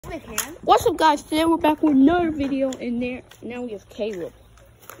they can. What's up, guys? Today we're back with another video, and now we have Caleb.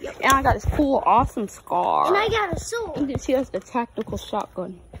 Yep. And I got this cool, awesome scar. And I got a sword. You can see that's the tactical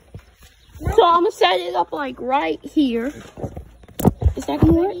shotgun. No. So I'm gonna set it up like right here. Is that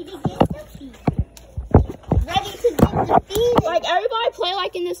gonna work? Ready to get defeated. Ready to get defeated. Like everybody play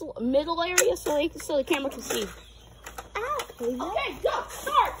like in this middle area so the camera can see. Ow. Okay, go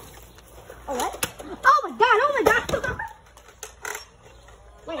start. Oh what? Oh my god! Oh my god!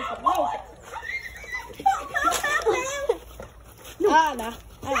 Wait a second. No. No,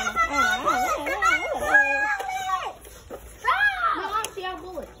 I see our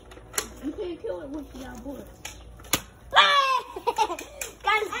bullets. You can't kill it with the bullets.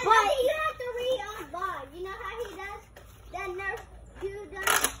 Guys, but you have to read on Bob. You know how he does that Nerf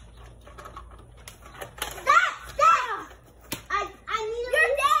does? Stop! I need to.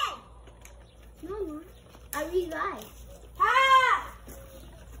 You're dead. No, I realized.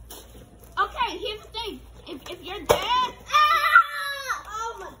 Okay, here's the thing. If you're dead,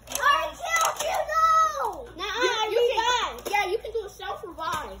 Oh my god! I killed you, no! Now you can do a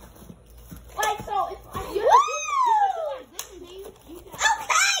self-revive. Like so, if you can do like this and then you can.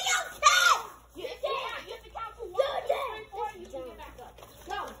 Okay! You have to count to 1, 2, 3, 4, and you can get back up.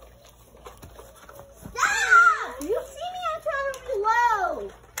 Go. Stop! You see me? I'm trying to reload.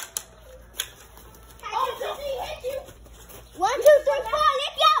 Oh, so he hit you. 1, 2, 3, 4.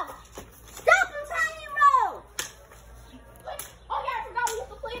 Let's go. Stop! I'm trying to reload. Oh yeah, I forgot we used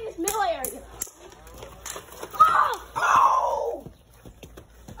to play in this middle area. Oh!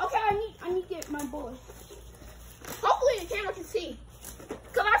 Okay, I need to get my boy. Hopefully the camera can see.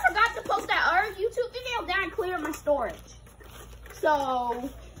 Cause I forgot to post that other YouTube video down and clear my storage. So,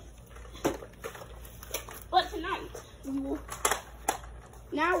 but tonight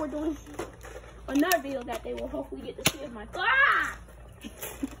now we're doing another video that they will hopefully get to see if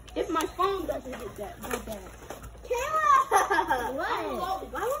my phone doesn't get that bad. Kayla!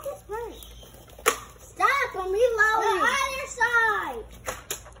 What? Why won't this work? Stop! I'm reloading. The other side.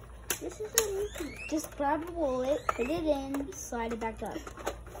 This is so easy. Just grab a bullet, put it in, slide it back up.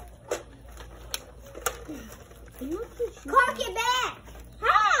 Cock it back.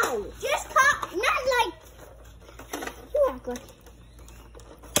 How? Just cock. Not like. You act like.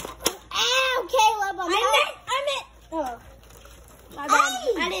 Ow, Caleb! I meant. Oh. My bad.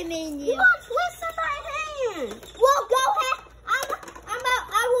 Hey, I didn't mean you. You gonna twist in my hand. Well, go ahead.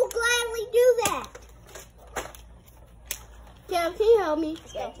 I will gladly do that. Caleb, can you help me?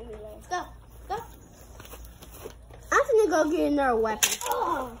 Go. I'm gonna go get another weapon.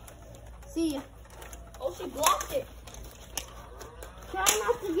 Oh. See ya. Oh, she blocked it. Try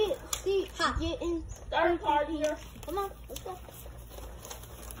not to get in third party here. Come on, let's go.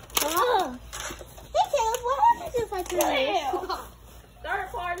 Oh. Hey, Caleb, what happens if I turn this? Third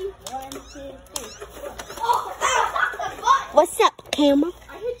party. 1, 2, 3. Oh, What's up, camera?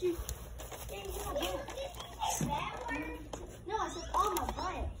 I hit you. No, I said on my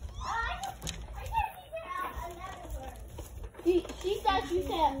butt. She said you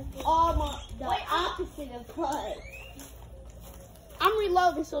said the opposite of butt. I'm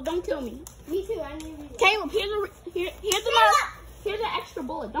reloading, so don't kill me. Me too, I need to reload. Caleb, here's the extra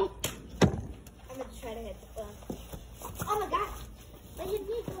bullet. Don't. I'm gonna try to hit the phone. Oh my god.